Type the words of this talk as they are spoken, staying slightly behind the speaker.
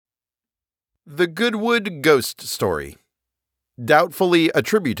The Goodwood Ghost Story, doubtfully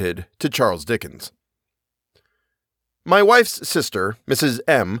attributed to Charles Dickens. My wife's sister, Mrs.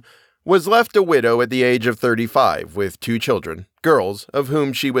 M., was left a widow at the age of 35 with 2 children, girls, of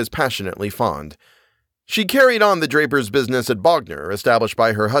whom she was passionately fond. She carried on the draper's business at Bognor, established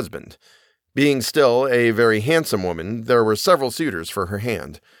by her husband. Being still a very handsome woman, there were several suitors for her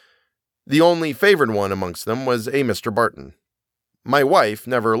hand. The only favored one amongst them was a Mr. Barton. My wife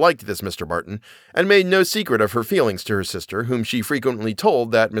never liked this Mr. Barton, and made no secret of her feelings to her sister, whom she frequently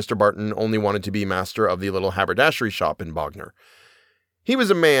told that Mr. Barton only wanted to be master of the little haberdashery shop in Bognor. He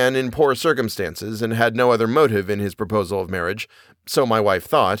was a man in poor circumstances, and had no other motive in his proposal of marriage, so my wife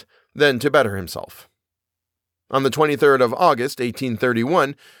thought, than to better himself. On the 23rd of August,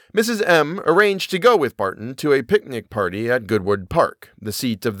 1831, Mrs. M. arranged to go with Barton to a picnic party at Goodwood Park, the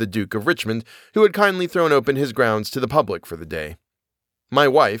seat of the Duke of Richmond, who had kindly thrown open his grounds to the public for the day. My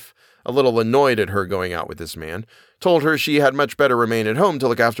wife, a little annoyed at her going out with this man, told her she had much better remain at home to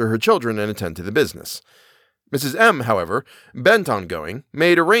look after her children and attend to the business. Mrs. M., however, bent on going,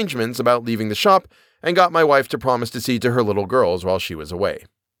 made arrangements about leaving the shop, and got my wife to promise to see to her little girls while she was away.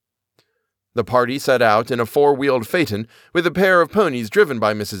 The party set out in a 4-wheeled phaeton with a pair of ponies driven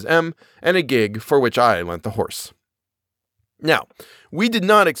by Mrs. M. and a gig for which I lent the horse. Now, we did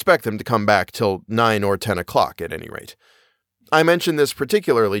not expect them to come back till 9 or 10 o'clock at any rate. I mention this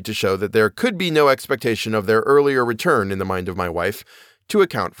particularly to show that there could be no expectation of their earlier return in the mind of my wife, to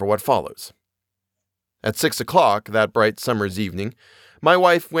account for what follows. At 6 o'clock that bright summer's evening, my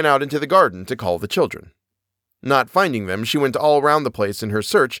wife went out into the garden to call the children. Not finding them, she went all round the place in her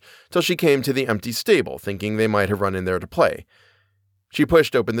search till she came to the empty stable, thinking they might have run in there to play. She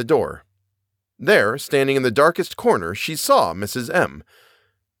pushed open the door. There, standing in the darkest corner, she saw Mrs. M.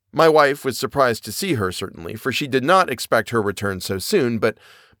 My wife was surprised to see her, certainly, for she did not expect her return so soon, but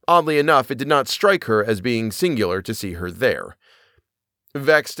oddly enough, it did not strike her as being singular to see her there.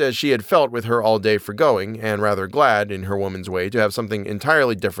 Vexed as she had felt with her all day for going, and rather glad, in her woman's way, to have something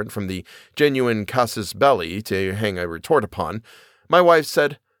entirely different from the genuine casus belli to hang a retort upon, my wife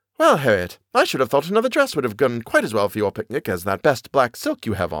said, "Well, Harriet, I should have thought another dress would have gone quite as well for your picnic as that best black silk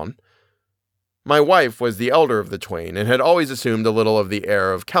you have on." My wife was the elder of the twain, and had always assumed a little of the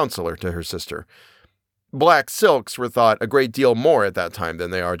air of counselor to her sister. Black silks were thought a great deal more at that time than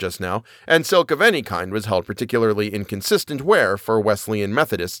they are just now, and silk of any kind was held particularly inconsistent wear for Wesleyan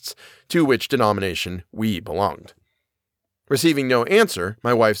Methodists, to which denomination we belonged. Receiving no answer,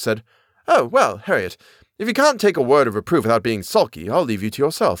 my wife said, "Oh, well, Harriet, if you can't take a word of reproof without being sulky, I'll leave you to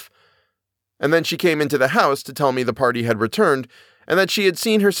yourself." And then she came into the house to tell me the party had returned, and that she had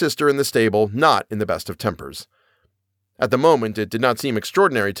seen her sister in the stable not in the best of tempers. At the moment, it did not seem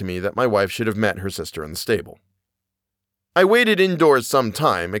extraordinary to me that my wife should have met her sister in the stable. I waited indoors some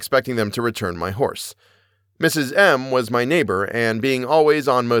time, expecting them to return my horse. Mrs. M. was my neighbor, and being always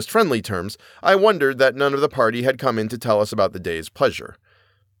on most friendly terms, I wondered that none of the party had come in to tell us about the day's pleasure.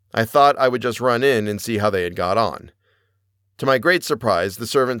 I thought I would just run in and see how they had got on. To my great surprise, the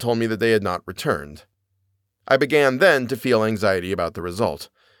servant told me that they had not returned. I began then to feel anxiety about the result.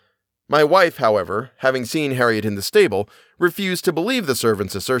 My wife, however, having seen Harriet in the stable, refused to believe the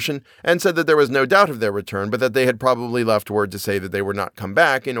servant's assertion, and said that there was no doubt of their return, but that they had probably left word to say that they were not come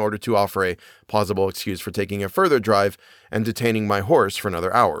back in order to offer a plausible excuse for taking a further drive and detaining my horse for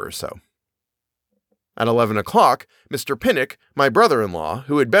another hour or so. At 11 o'clock, Mr. Pinnock, my brother-in-law,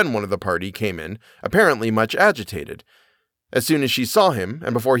 who had been one of the party, came in, apparently much agitated. As soon as she saw him,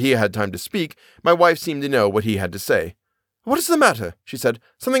 and before he had time to speak, my wife seemed to know what he had to say. "What is the matter?" she said.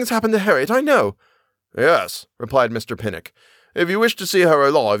 "Something has happened to Harriet, I know." "Yes," replied Mr. Pinnock. "If you wish to see her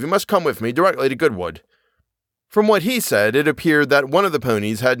alive, you must come with me directly to Goodwood." From what he said, it appeared that one of the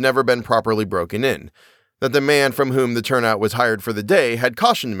ponies had never been properly broken in, that the man from whom the turnout was hired for the day had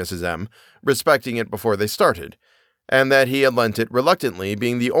cautioned Mrs. M. respecting it before they started, and that he had lent it reluctantly,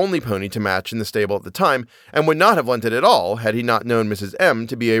 being the only pony to match in the stable at the time, and would not have lent it at all had he not known Mrs. M.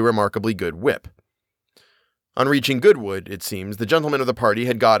 to be a remarkably good whip. On reaching Goodwood, it seems, the gentlemen of the party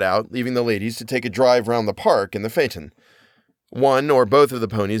had got out, leaving the ladies to take a drive round the park in the phaeton. One or both of the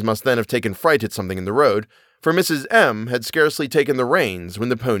ponies must then have taken fright at something in the road, for Mrs. M. had scarcely taken the reins when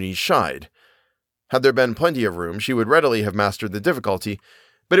the ponies shied. Had there been plenty of room, she would readily have mastered the difficulty,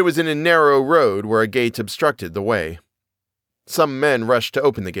 but it was in a narrow road where a gate obstructed the way. Some men rushed to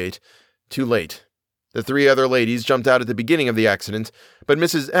open the gate. Too late. The 3 other ladies jumped out at the beginning of the accident, but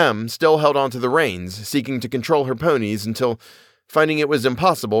Mrs. M. still held on to the reins, seeking to control her ponies until, finding it was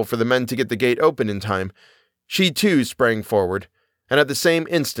impossible for the men to get the gate open in time, she too sprang forward, and at the same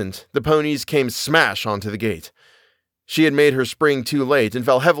instant the ponies came smash onto the gate. She had made her spring too late and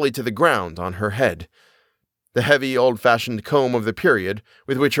fell heavily to the ground on her head. The heavy, old-fashioned comb of the period,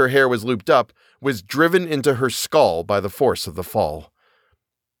 with which her hair was looped up, was driven into her skull by the force of the fall.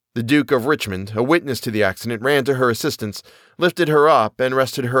 The Duke of Richmond, a witness to the accident, ran to her assistance, lifted her up, and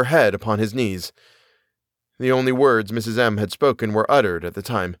rested her head upon his knees. The only words Mrs. M. had spoken were uttered at the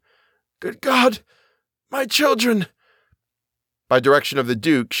time. "Good God! My children!" By direction of the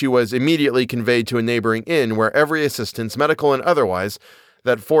Duke, she was immediately conveyed to a neighboring inn where every assistance, medical and otherwise,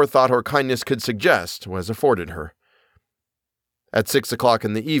 that forethought or kindness could suggest was afforded her. At 6 o'clock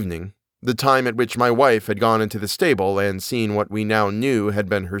in the evening, the time at which my wife had gone into the stable and seen what we now knew had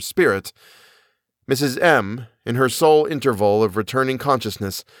been her spirit, Mrs. M., in her sole interval of returning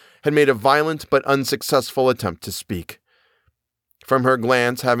consciousness, had made a violent but unsuccessful attempt to speak. From her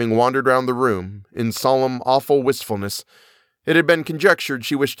glance having wandered round the room, in solemn, awful wistfulness, it had been conjectured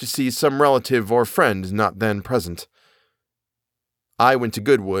she wished to see some relative or friend not then present. I went to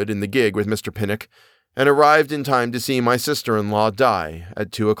Goodwood in the gig with Mr. Pinnock, and arrived in time to see my sister-in-law die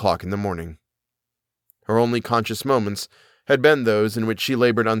at 2 o'clock in the morning. Her only conscious moments had been those in which she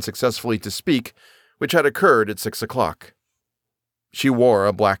labored unsuccessfully to speak, which had occurred at 6 o'clock. She wore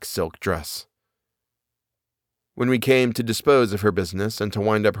a black silk dress. When we came to dispose of her business and to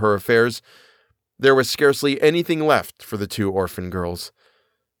wind up her affairs, there was scarcely anything left for the 2 orphan girls.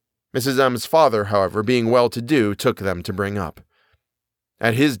 Mrs. M.'s father, however, being well-to-do, took them to bring up.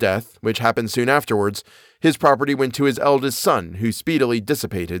 At his death, which happened soon afterwards, his property went to his eldest son, who speedily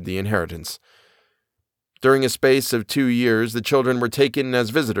dissipated the inheritance. During a space of 2 years, the children were taken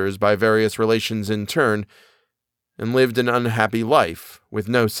as visitors by various relations in turn, and lived an unhappy life with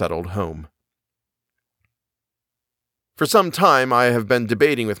no settled home. For some time I have been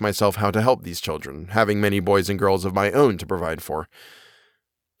debating with myself how to help these children, having many boys and girls of my own to provide for.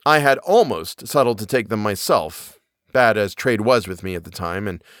 I had almost settled to take them myself, bad as trade was with me at the time,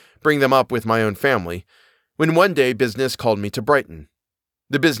 and bring them up with my own family, when one day business called me to Brighton.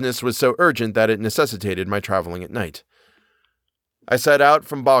 The business was so urgent that it necessitated my traveling at night. I set out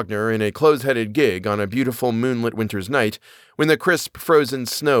from Bognor in a close-headed gig on a beautiful moonlit winter's night, when the crisp frozen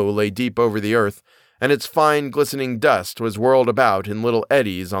snow lay deep over the earth, and its fine glistening dust was whirled about in little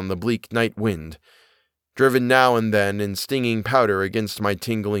eddies on the bleak night wind, driven now and then in stinging powder against my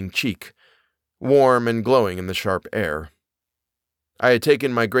tingling cheek, warm and glowing in the sharp air. I had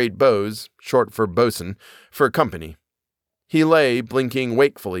taken my great Bose, short for boatswain, for company. He lay, blinking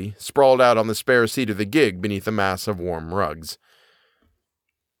wakefully, sprawled out on the spare seat of the gig beneath a mass of warm rugs.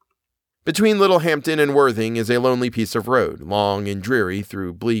 Between Littlehampton and Worthing is a lonely piece of road, long and dreary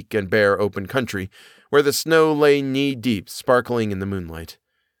through bleak and bare open country, where the snow lay knee-deep, sparkling in the moonlight.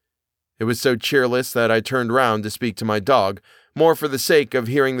 It was so cheerless that I turned round to speak to my dog, more for the sake of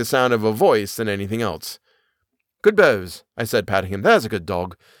hearing the sound of a voice than anything else. "Good Bose," I said, patting him. "There's a good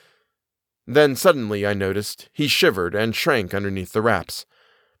dog." Then suddenly, I noticed, he shivered and shrank underneath the wraps.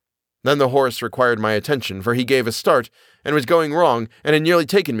 Then the horse required my attention, for he gave a start, and was going wrong, and had nearly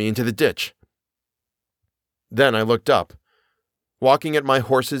taken me into the ditch. Then I looked up. Walking at my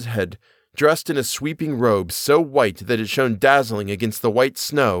horse's head, dressed in a sweeping robe so white that it shone dazzling against the white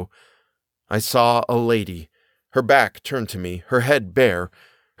snow, I saw a lady, her back turned to me, her head bare,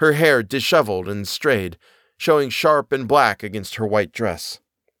 her hair disheveled and strayed, showing sharp and black against her white dress.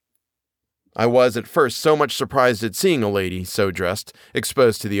 I was at first so much surprised at seeing a lady so dressed,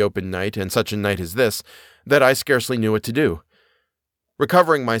 exposed to the open night, and such a night as this, that I scarcely knew what to do.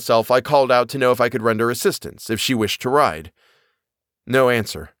 Recovering myself, I called out to know if I could render assistance, if she wished to ride. No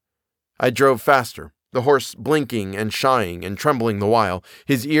answer. I drove faster, the horse blinking and shying and trembling the while,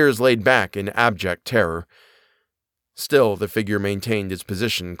 his ears laid back in abject terror. Still the figure maintained its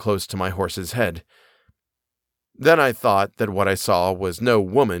position close to my horse's head. Then I thought that what I saw was no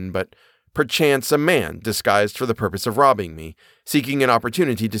woman, but perchance a man disguised for the purpose of robbing me, seeking an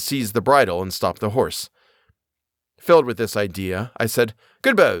opportunity to seize the bridle and stop the horse. Filled with this idea, I said,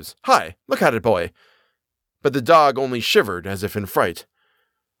 "Good Bose, hi, look at it, boy." But the dog only shivered as if in fright.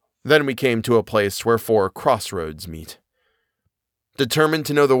 Then we came to a place where 4 crossroads meet. Determined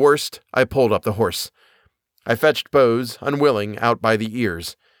to know the worst, I pulled up the horse. I fetched Bose, unwilling, out by the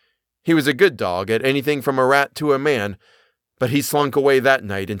ears. He was a good dog at anything from a rat to a man, but he slunk away that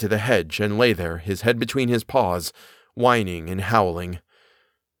night into the hedge and lay there, his head between his paws, whining and howling.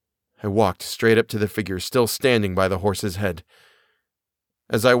 I walked straight up to the figure still standing by the horse's head.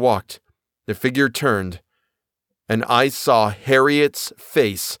 As I walked, the figure turned, and I saw Harriet's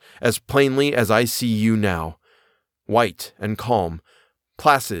face as plainly as I see you now, white and calm,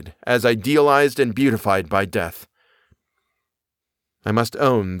 placid as idealized and beautified by death. I must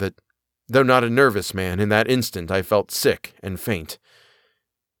own that Though not a nervous man, in that instant I felt sick and faint.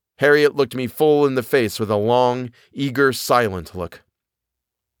 Harriet looked me full in the face with a long, eager, silent look.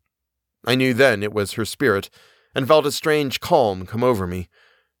 I knew then it was her spirit, and felt a strange calm come over me,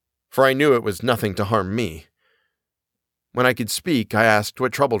 for I knew it was nothing to harm me. When I could speak, I asked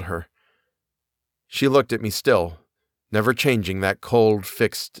what troubled her. She looked at me still, never changing that cold,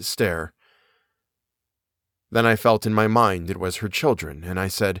 fixed stare. Then I felt in my mind it was her children, and I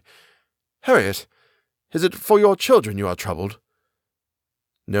said, "Harriet, is it for your children you are troubled?"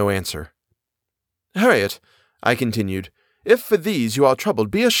 No answer. "Harriet," I continued, "if for these you are troubled,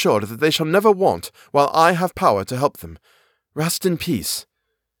 be assured that they shall never want, while I have power to help them. Rest in peace."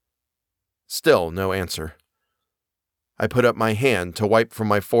 Still no answer. I put up my hand to wipe from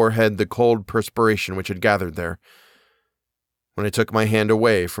my forehead the cold perspiration which had gathered there. When I took my hand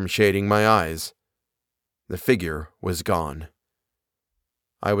away from shading my eyes, the figure was gone.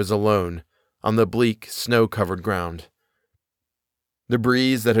 I was alone, on the bleak, snow-covered ground. The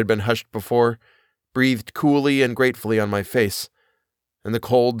breeze that had been hushed before breathed coolly and gratefully on my face, and the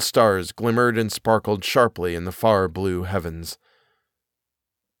cold stars glimmered and sparkled sharply in the far blue heavens.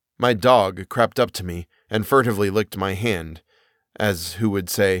 My dog crept up to me and furtively licked my hand, as who would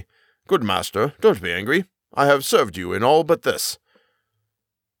say, "Good master, don't be angry. I have served you in all but this."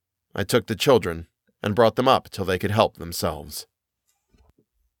 I took the children and brought them up till they could help themselves.